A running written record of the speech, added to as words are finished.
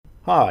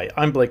Hi,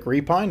 I'm Blake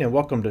Repine, and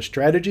welcome to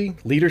Strategy,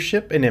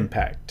 Leadership, and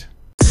Impact.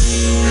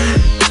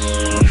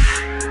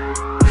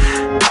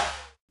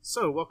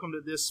 So, welcome to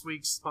this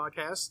week's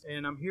podcast,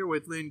 and I'm here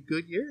with Lynn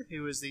Goodyear,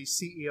 who is the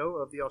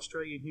CEO of the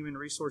Australian Human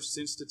Resources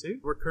Institute.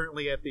 We're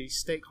currently at the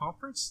state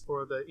conference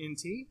for the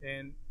NT,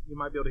 and you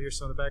might be able to hear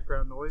some of the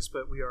background noise,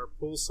 but we are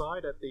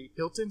poolside at the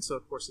Hilton, so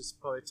of course it's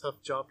probably a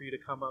tough job for you to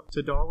come up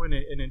to Darwin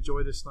and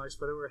enjoy this nice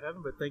weather we're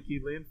having, but thank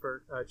you, Lynn,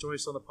 for joining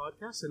us on the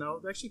podcast, and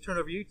I'll actually turn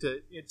over to you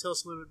to tell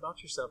us a little bit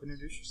about yourself,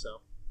 introduce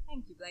yourself.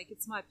 Thank you, Blake.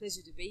 It's my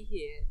pleasure to be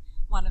here.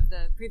 One of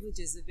the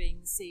privileges of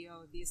being the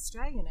CEO of the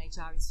Australian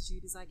HR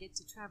Institute is I get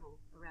to travel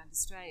around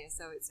Australia.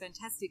 So it's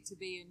fantastic to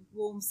be in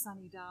warm,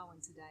 sunny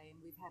Darwin today. And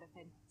we've had a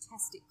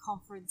fantastic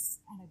conference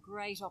and a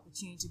great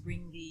opportunity to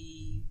bring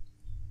the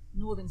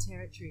Northern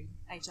Territory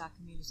HR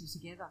community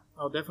together.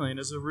 Oh, definitely. And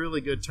it's a really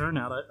good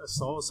turnout, I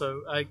saw.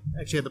 So I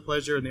actually had the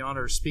pleasure and the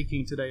honor of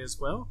speaking today as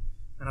well.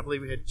 And I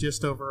believe we had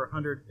just over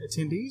 100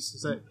 attendees.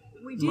 Is that...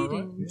 We did,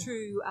 in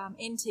true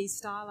NT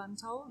style, I'm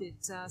told.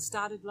 It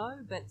started low,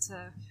 but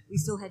we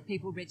still had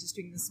people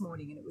registering this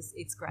morning, and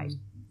it's great.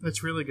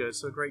 It's really good.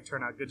 So a great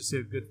turnout. Good to see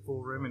a good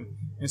full room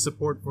and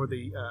support for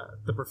the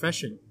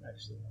profession,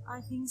 actually.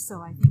 I think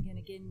so. I think, and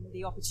again,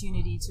 the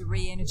opportunity to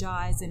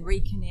re-energise and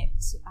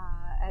reconnect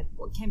at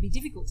what can be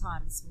difficult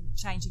times when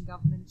changing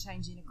government,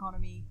 changing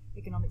economy,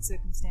 economic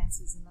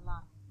circumstances, and the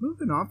like.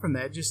 Moving on from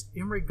that, just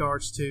in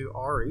regards to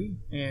AHRI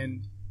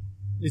and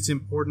its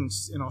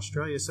importance in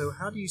Australia. So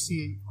how do you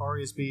see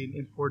AHRI as being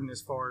important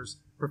as far as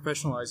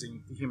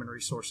professionalizing the human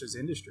resources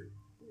industry?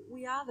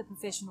 We are the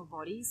professional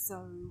body,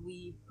 so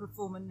we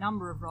perform a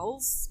number of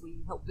roles.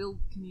 We help build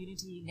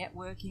community,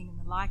 networking and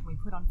the like. We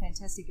put on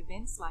fantastic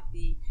events like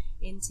the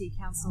NT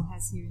Council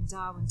has here in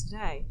Darwin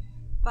today.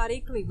 But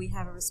equally, we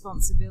have a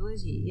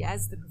responsibility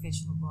as the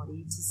professional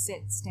body to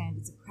set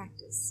standards of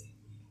practice.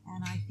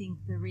 And I think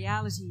the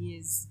reality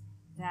is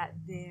that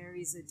there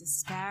is a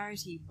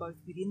disparity both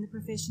within the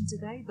profession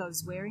today,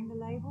 those wearing the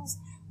labels,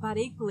 but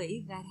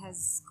equally that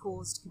has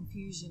caused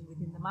confusion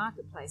within the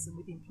marketplace and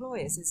with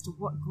employers as to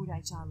what good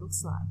HR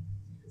looks like.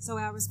 So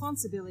our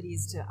responsibility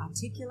is to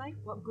articulate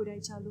what good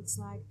HR looks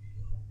like,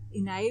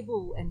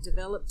 enable and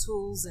develop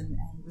tools and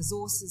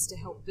resources to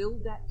help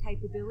build that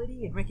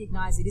capability and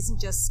recognise it isn't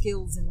just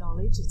skills and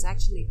knowledge, it's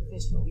actually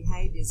professional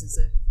behaviours as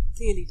a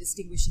clearly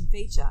distinguishing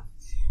feature.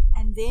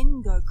 And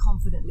then go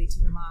confidently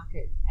to the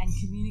market and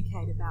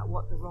communicate about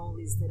what the role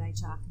is that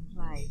HR can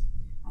play.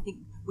 I think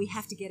we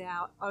have to get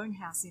our own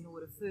house in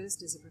order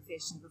first as a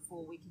profession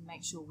before we can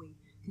make sure we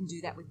can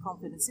do that with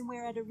confidence. And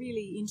we're at a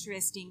really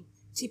interesting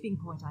tipping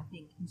point, I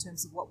think, in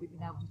terms of what we've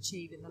been able to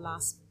achieve in the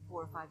last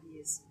 4 or 5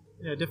 years.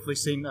 Yeah, definitely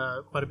seen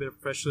quite a bit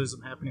of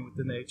professionalism happening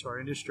within the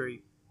HR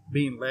industry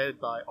being led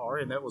by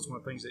AHRI, and that was one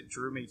of the things that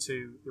drew me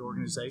to the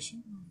organization.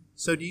 Mm-hmm.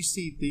 So do you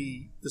see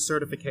the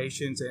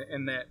certifications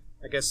and that,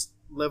 I guess,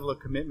 level of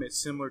commitment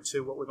similar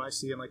to what we might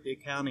see in like the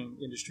accounting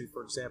industry,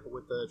 for example,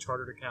 with the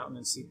chartered accountant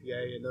and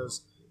CPA and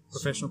those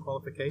professional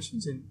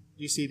qualifications? And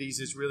do you see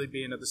these as really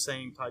being of the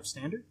same type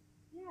standard?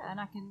 Yeah, and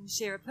I can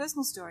share a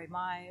personal story.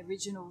 My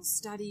original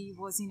study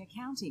was in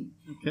accounting,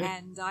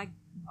 and I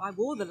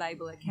wore the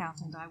label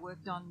accountant. I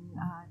worked on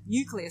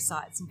nuclear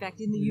sites, in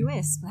fact, in the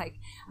US, like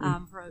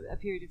for a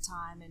period of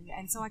time,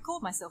 and so I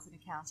called myself an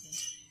accountant.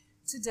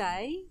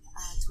 Today,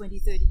 20,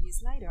 30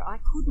 years later, I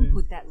couldn't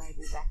put that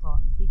label back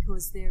on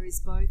because there is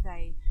both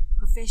a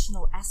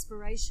professional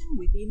aspiration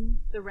within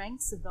the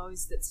ranks of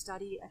those that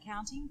study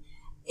accounting,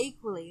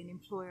 equally an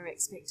employer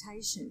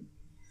expectation.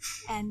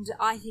 And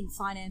I think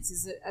finance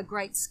is a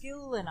great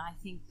skill, and I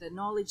think the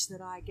knowledge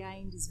that I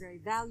gained is very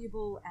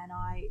valuable, and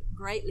I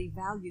greatly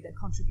value the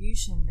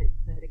contribution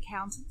that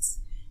accountants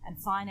and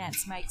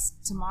finance makes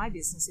to my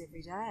business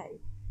every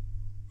day.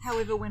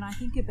 However, when I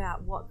think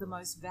about what the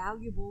most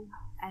valuable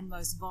and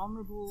most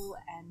vulnerable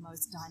and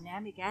most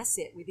dynamic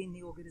asset within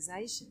the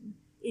organisation,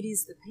 it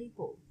is the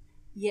people.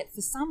 Yet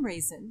for some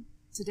reason,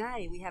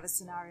 today we have a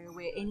scenario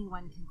where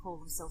anyone can call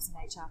themselves an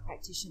HR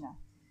practitioner.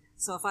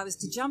 So if I was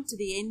to jump to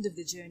the end of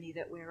the journey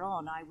that we're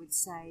on, I would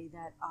say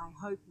that I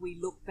hope we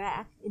look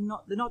back in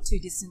the not too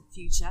distant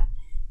future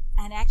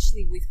and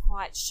actually with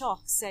quite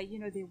shock say,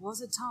 there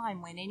was a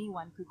time when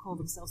anyone could call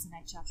themselves an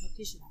HR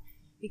practitioner,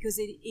 because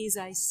it is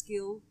a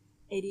skill.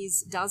 It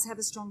does have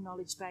a strong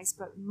knowledge base,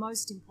 but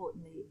most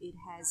importantly, it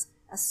has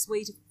a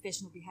suite of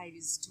professional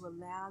behaviours to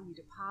allow you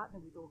to partner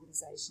with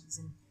organisations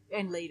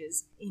and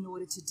leaders in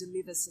order to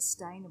deliver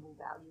sustainable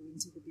value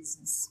into the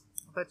business.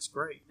 That's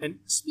great.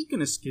 And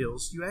speaking of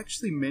skills, you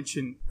actually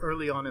mentioned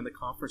early on in the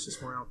conference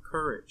this morning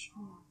courage.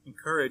 And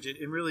courage,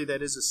 and really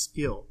that is a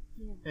skill.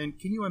 Yeah. And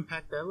can you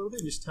unpack that a little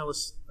bit and just tell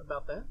us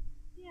about that?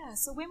 Yeah,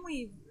 so when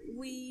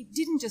we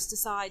didn't just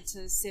decide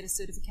to set a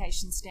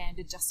certification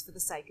standard just for the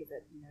sake of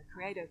it,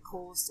 create a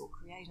course or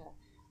create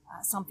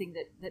something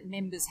that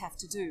members have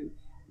to do.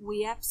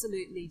 We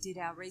absolutely did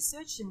our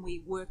research, and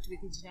we worked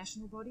with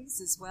international bodies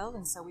as well,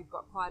 and so we've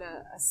got quite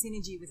a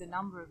synergy with a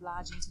number of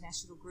large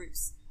international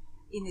groups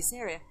in this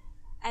area.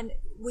 And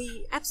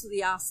we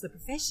absolutely asked the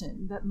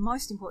profession, but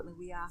most importantly,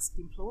 we asked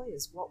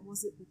employers what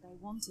was it that they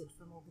wanted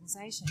from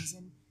organisations.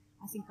 And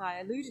I think I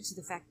alluded to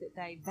the fact that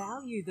they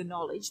value the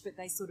knowledge, but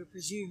they sort of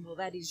presume, well,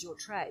 that is your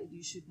trade.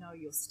 You should know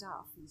your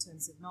stuff in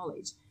terms of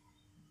knowledge.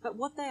 But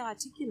what they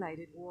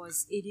articulated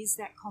was it is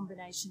that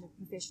combination of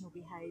professional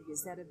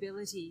behaviours, that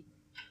ability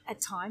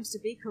at times to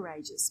be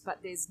courageous, but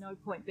there's no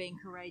point being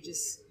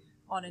courageous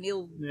on an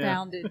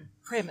ill-founded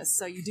premise,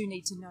 so you do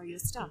need to know your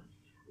stuff.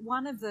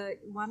 One of the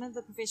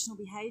professional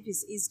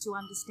behaviours is to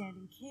understand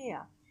and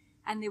care.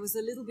 And there was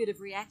a little bit of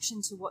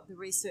reaction to what the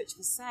research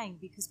was saying,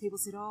 because people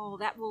said, oh,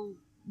 that'll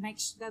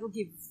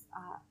give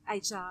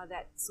HR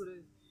that sort of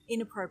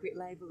inappropriate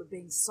label of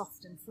being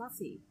soft and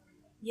fluffy.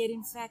 Yet,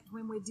 in fact,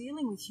 when we're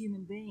dealing with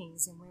human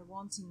beings and we're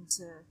wanting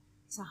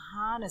to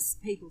harness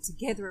people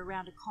together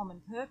around a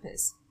common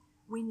purpose,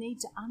 we need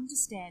to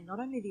understand not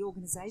only the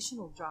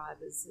organisational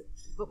drivers,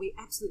 but we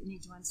absolutely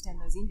need to understand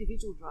those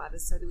individual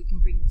drivers so that we can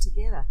bring them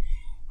together.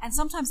 And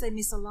sometimes they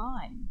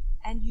misalign,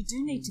 and you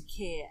do need to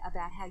care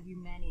about how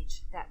you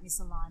manage that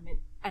misalignment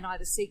and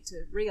either seek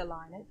to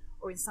realign it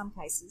or, in some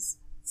cases,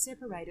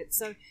 separate it.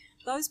 So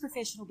those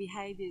professional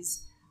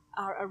behaviours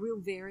are a real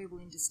variable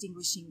in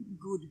distinguishing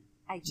good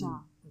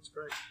HR. That's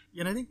great.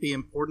 And I think the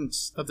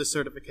importance of the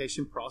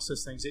certification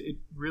process things, it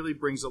really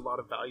brings a lot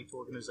of value to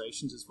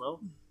organizations as well.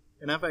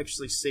 And I've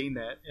actually seen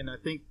that, and I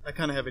think I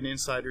kind of have an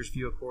insider's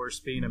view, of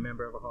course, being a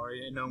member of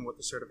AHRI and knowing what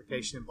the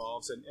certification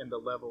involves and the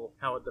level,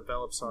 how it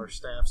develops our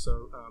staff.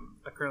 So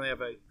I currently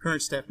have a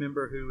current staff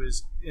member who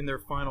is in their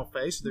final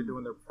phase, so they're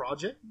doing their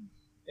project.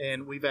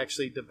 And we've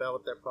actually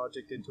developed that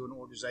project into an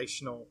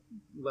organizational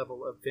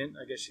level event.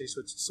 I guess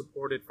it's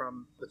supported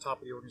from the top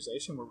of the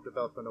organization. We're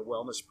developing a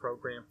wellness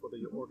program for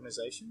the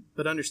organization.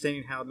 But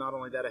understanding how not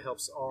only that it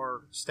helps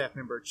our staff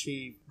member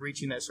achieve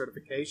reaching that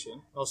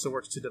certification, also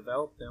works to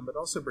develop them, but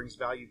also brings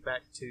value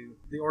back to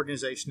the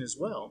organization as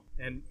well.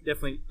 And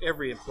definitely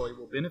every employee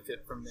will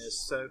benefit from this.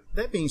 So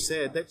that being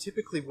said, that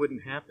typically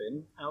wouldn't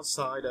happen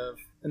outside of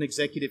an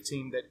executive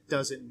team that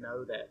doesn't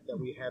know that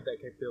we have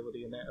that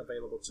capability and that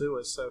available to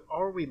us. So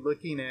are we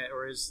looking at,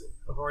 or is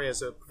AHRI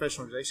as a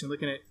professional organization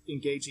looking at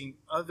engaging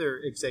other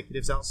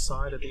executives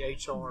outside of the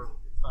HR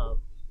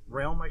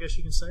realm, I guess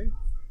you can say?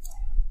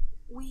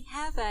 We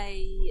have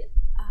a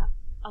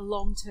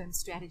long-term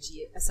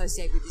strategy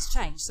associated with this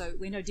change. So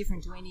we're no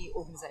different to any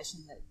organisation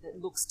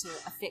that looks to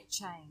affect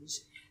change,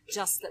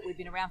 just that we've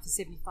been around for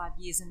 75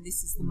 years and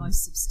this is the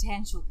most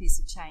substantial piece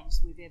of change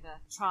we've ever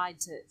tried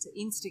to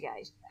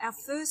instigate. Our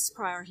first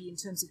priority in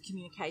terms of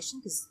communication,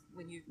 because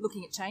when you're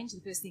looking at change, the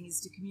first thing is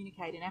to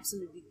communicate and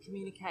absolutely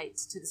communicate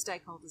to the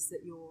stakeholders that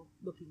you're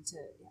looking to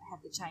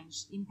have the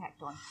change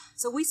impact on.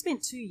 So we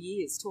spent 2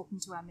 years talking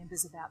to our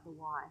members about the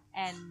why,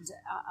 and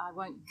I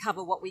won't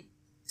cover what we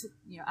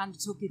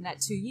undertook in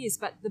that 2 years,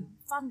 but the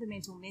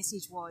fundamental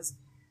message was,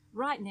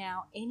 right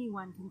now,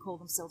 anyone can call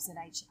themselves an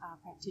HR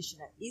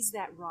practitioner. Is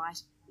that right?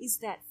 Is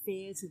that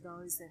fair to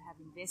those that have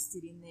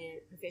invested in their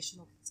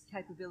professional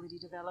capability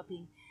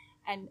developing?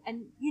 And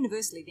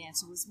universally the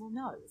answer was, well,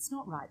 no, it's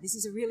not right. This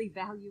is a really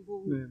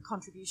valuable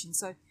contribution.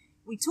 So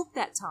we took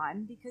that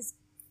time because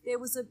there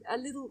was a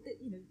little,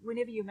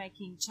 whenever you're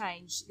making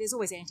change, there's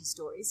always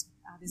anti-stories.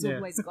 There's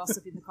always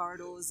gossip in the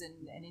corridors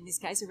and in this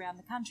case around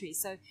the country.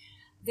 So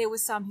there were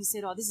some who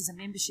said, oh, this is a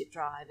membership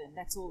drive and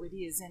that's all it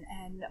is.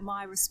 And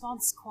my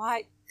response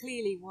quite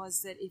clearly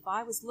was that if I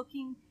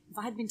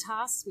had been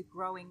tasked with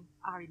growing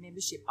RE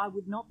membership, I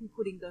would not be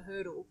putting the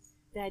hurdle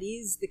that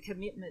is the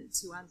commitment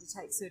to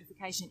undertake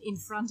certification in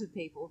front of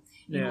people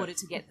in order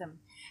to get them.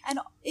 And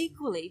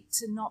equally,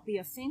 to not be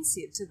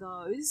offensive to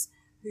those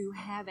who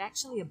have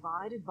actually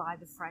abided by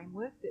the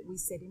framework that we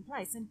set in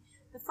place. And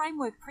the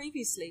framework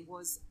previously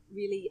was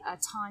really a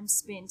time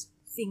spent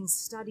things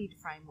studied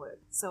framework.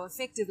 So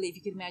effectively, if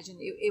you can imagine,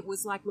 it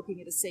was like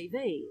looking at a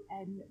CV,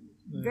 and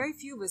very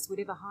few of us would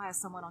ever hire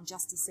someone on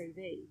just a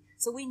CV.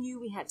 So we knew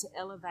we had to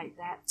elevate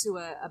that to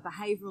a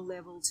behavioural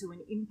level, to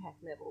an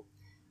impact level.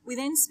 We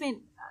then spent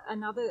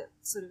another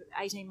sort of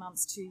 18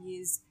 months, 2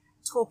 years,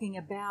 talking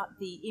about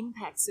the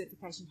impact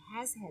certification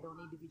has had on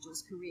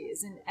individuals'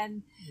 careers.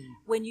 And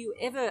when you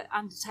ever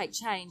undertake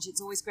change,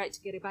 it's always great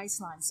to get a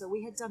baseline. So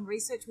we had done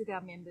research with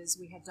our members,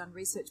 we had done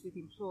research with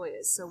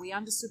employers. So we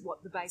understood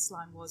what the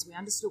baseline was, we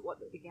understood what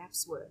the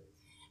gaps were.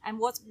 And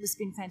what has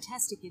been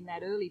fantastic in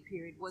that early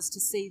period was to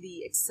see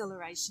the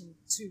acceleration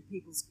to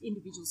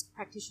individuals'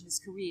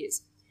 practitioners'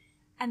 careers.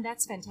 And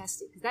that's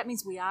fantastic, because that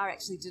means we are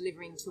actually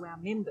delivering to our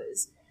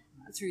members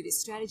through this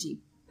strategy.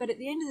 But at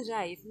the end of the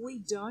day, if we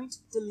don't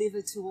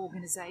deliver to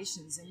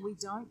organisations and we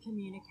don't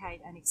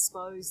communicate and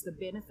expose the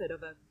benefit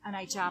of an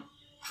HR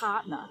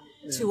partner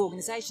to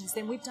organisations,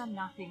 then we've done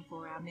nothing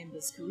for our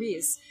members'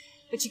 careers.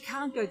 But you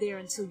can't go there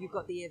until you've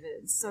got the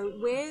evidence. So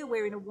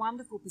we're in a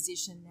wonderful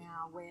position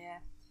now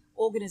where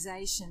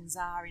organisations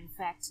are in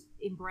fact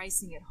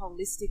embracing it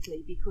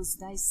holistically because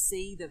they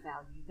see the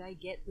value, they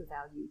get the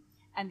value,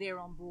 and they're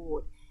on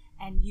board.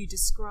 And you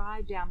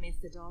described our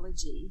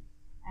methodology.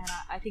 And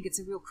I think it's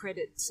a real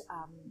credit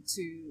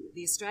to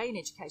the Australian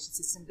education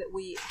system that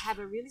we have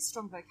a really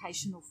strong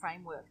vocational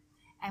framework.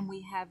 And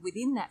we have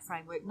within that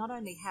framework not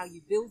only how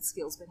you build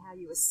skills, but how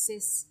you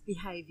assess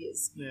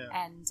behaviours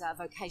and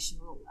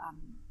vocational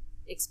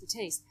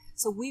expertise.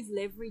 So we've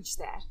leveraged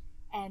that,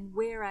 and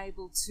we're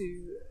able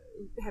to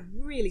have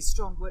really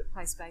strong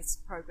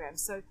workplace-based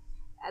programs. So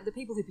the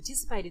people who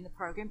participate in the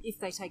program, if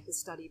they take the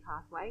study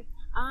pathway,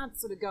 aren't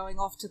sort of going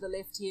off to the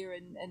left here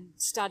and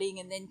studying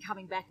and then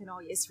coming back and, oh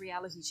yes,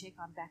 reality check,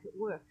 I'm back at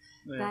work.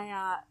 Yeah. They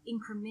are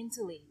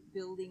incrementally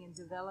building and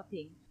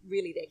developing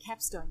really their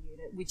capstone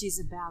unit, which is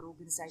about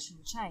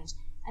organisational change.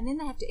 And then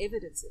they have to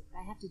evidence it.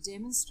 They have to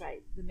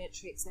demonstrate the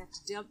metrics. They have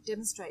to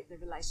demonstrate the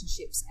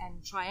relationships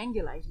and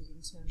triangulate it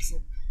in terms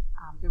of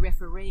the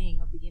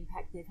refereeing of the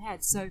impact they've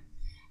had. So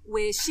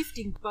we're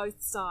shifting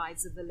both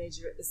sides of the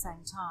ledger at the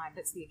same time.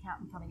 That's the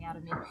accountant coming out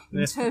of me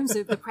in terms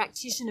of the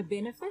practitioner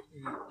benefit,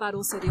 but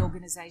also the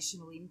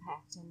organisational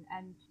impact.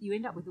 And you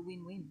end up with a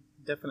win-win.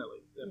 Definitely.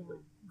 Yeah.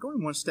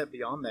 Going one step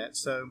beyond that,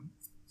 so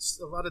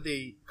a lot of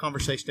the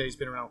conversation today has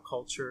been around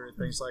culture and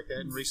things like that,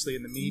 and recently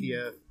in the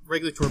media,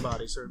 regulatory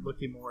bodies are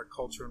looking more at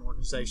culture and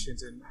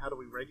organizations and how do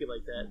we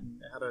regulate that,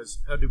 and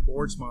how do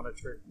boards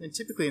monitor it. And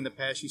typically in the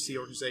past you see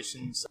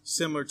organizations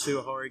similar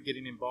to Hari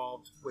getting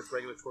involved with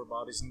regulatory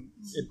bodies and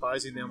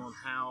advising them on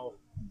how,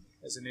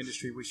 as an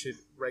industry, we should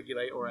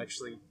regulate or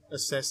actually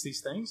assess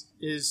these things.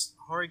 Is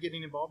Hari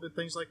getting involved in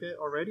things like that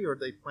already, or do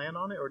they plan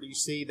on it, or do you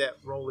see that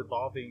role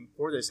evolving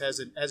for this as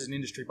an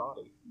industry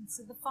body?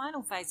 So the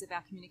final phase of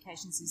our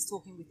communications is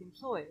talking with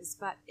employers,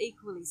 but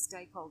equally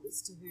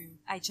stakeholders to whom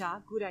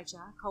HR, good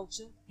HR,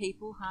 culture,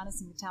 people,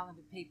 harnessing the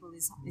talented people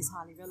is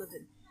highly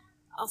relevant.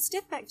 I'll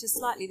step back just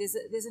slightly.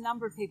 There's a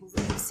number of people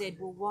that have said,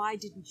 well, why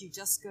didn't you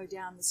just go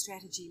down the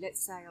strategy,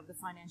 let's say, of the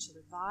financial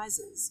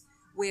advisors,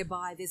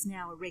 whereby there's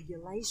now a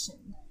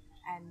regulation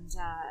and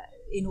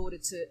in order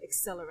to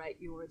accelerate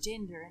your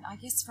agenda. And I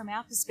guess from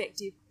our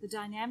perspective, the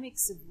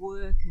dynamics of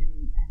work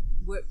and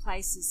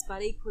workplaces,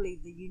 but equally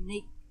the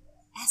unique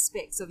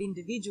aspects of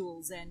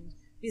individuals and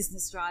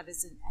business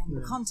drivers and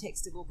the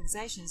context of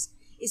organisations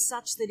is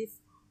such that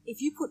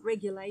if you put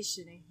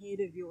regulation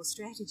ahead of your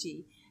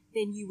strategy,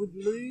 then you would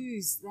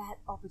lose that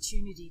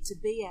opportunity to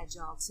be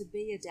agile, to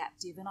be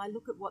adaptive. And I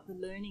look at what the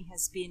learning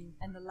has been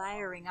and the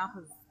layering up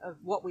of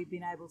what we've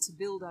been able to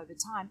build over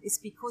time. It's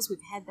because we've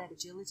had that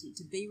agility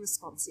to be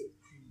responsive.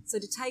 So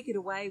to take it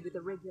away with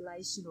a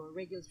regulation or a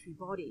regulatory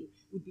body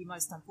would be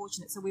most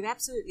unfortunate. So we've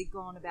absolutely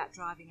gone about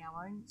driving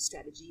our own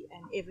strategy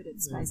and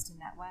evidence-based in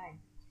that way.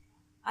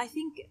 I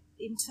think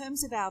in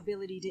terms of our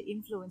ability to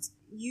influence,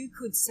 you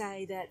could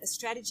say that a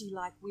strategy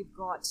like we've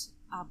got,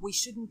 we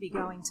shouldn't be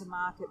going to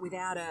market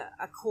without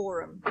a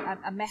quorum,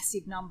 a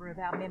massive number of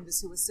our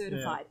members who are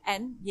certified. Yeah.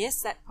 And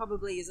yes, that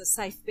probably is a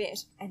safe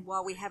bet. And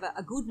while we have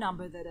a good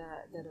number that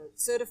are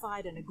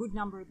certified and a good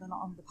number of them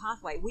on the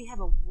pathway, we have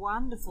a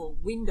wonderful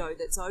window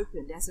that's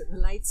opened as it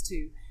relates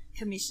to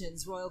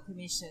commissions, royal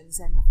commissions,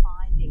 and the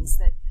findings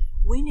that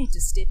we need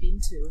to step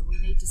into, and we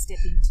need to step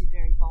into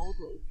very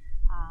boldly.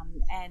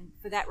 And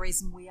for that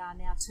reason, we are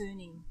now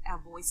turning our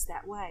voice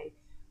that way.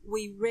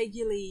 We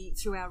regularly,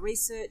 through our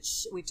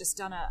research, we've just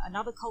done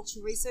another culture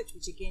research,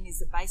 which again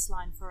is a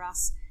baseline for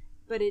us,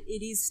 but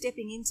it is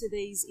stepping into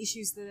these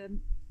issues that are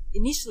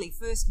initially,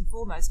 first and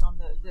foremost, on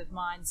the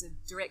minds of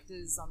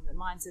directors, on the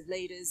minds of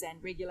leaders,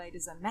 and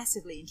regulators are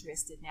massively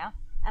interested now.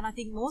 And I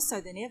think more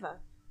so than ever,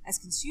 as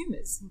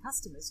consumers and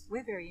customers,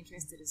 we're very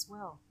interested as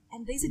well.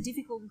 And these are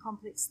difficult and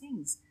complex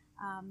things.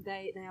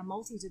 They are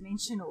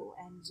multidimensional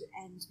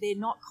and they're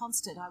not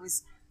constant. I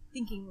was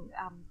thinking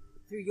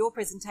through your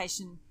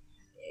presentation,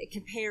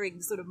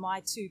 comparing sort of my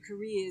two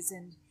careers,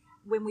 and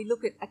when we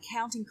look at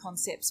accounting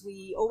concepts,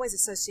 we always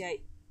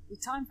associate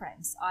with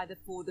timeframes, either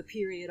for the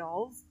period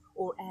of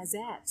or as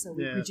at. So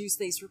we produce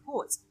these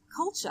reports.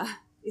 Culture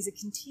is a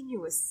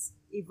continuous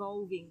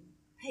evolving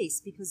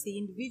piece because the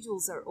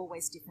individuals are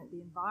always different,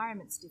 the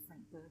environment's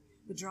different,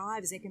 the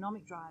drivers,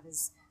 economic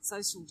drivers,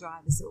 social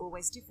drivers are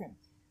always different.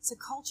 So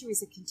culture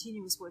is a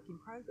continuous work in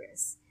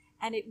progress,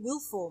 and it will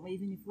form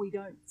even if we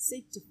don't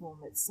seek to form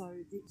it. So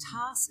the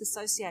task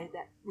associated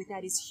with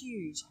that is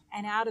huge.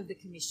 And out of the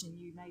commission,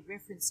 you made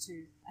reference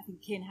to, I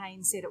think Ken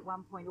Haynes said at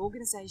one point,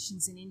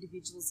 organisations and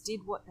individuals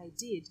did what they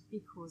did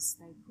because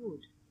they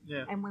could.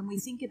 Yeah. And when we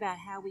think about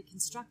how we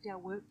construct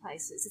our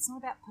workplaces, it's not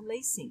about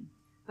policing,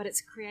 but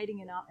it's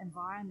creating an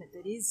environment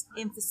that is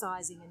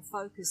emphasising and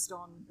focused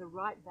on the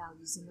right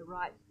values and the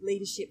right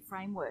leadership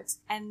frameworks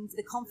and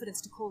the confidence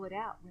to call it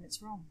out when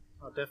it's wrong.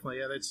 Oh, definitely.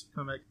 Yeah, that's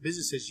kind of like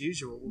business as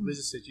usual. Well,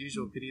 business as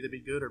usual could either be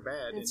good or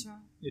bad. That's right.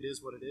 It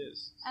is what it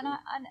is. So.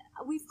 And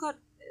we've got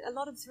a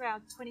lot of, through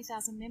our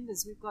 20,000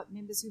 members, we've got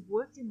members who've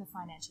worked in the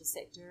financial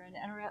sector and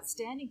are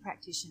outstanding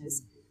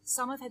practitioners.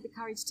 Some have had the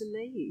courage to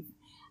leave.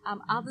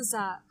 Others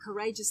are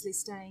courageously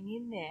staying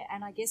in there.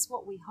 And I guess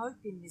what we hope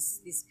in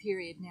this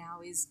period now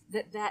is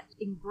that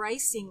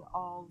embracing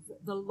of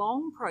the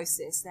long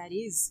process that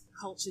is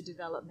culture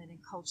development and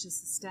culture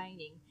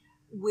sustaining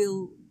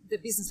the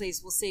business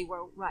leaders will see,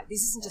 well, right,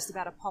 this isn't just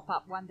about a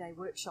pop-up one-day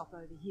workshop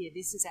over here.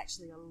 This is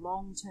actually a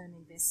long-term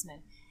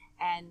investment,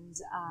 and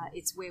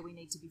it's where we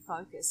need to be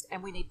focused,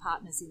 and we need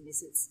partners in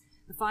this. It's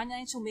the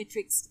financial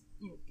metrics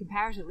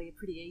comparatively are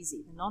pretty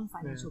easy. The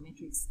non-financial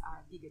metrics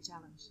are a bigger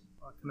challenge.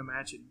 I can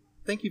imagine.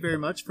 Thank you very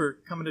much for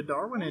coming to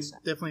Darwin and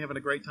definitely having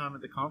a great time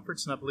at the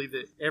conference. And I believe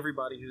that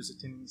everybody who's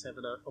attending is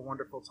having a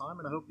wonderful time.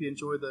 And I hope you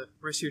enjoy the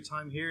rest of your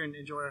time here and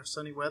enjoy our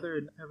sunny weather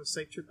and have a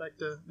safe trip back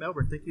to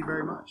Melbourne. Thank you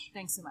very much.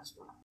 Thanks so much,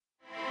 Phil.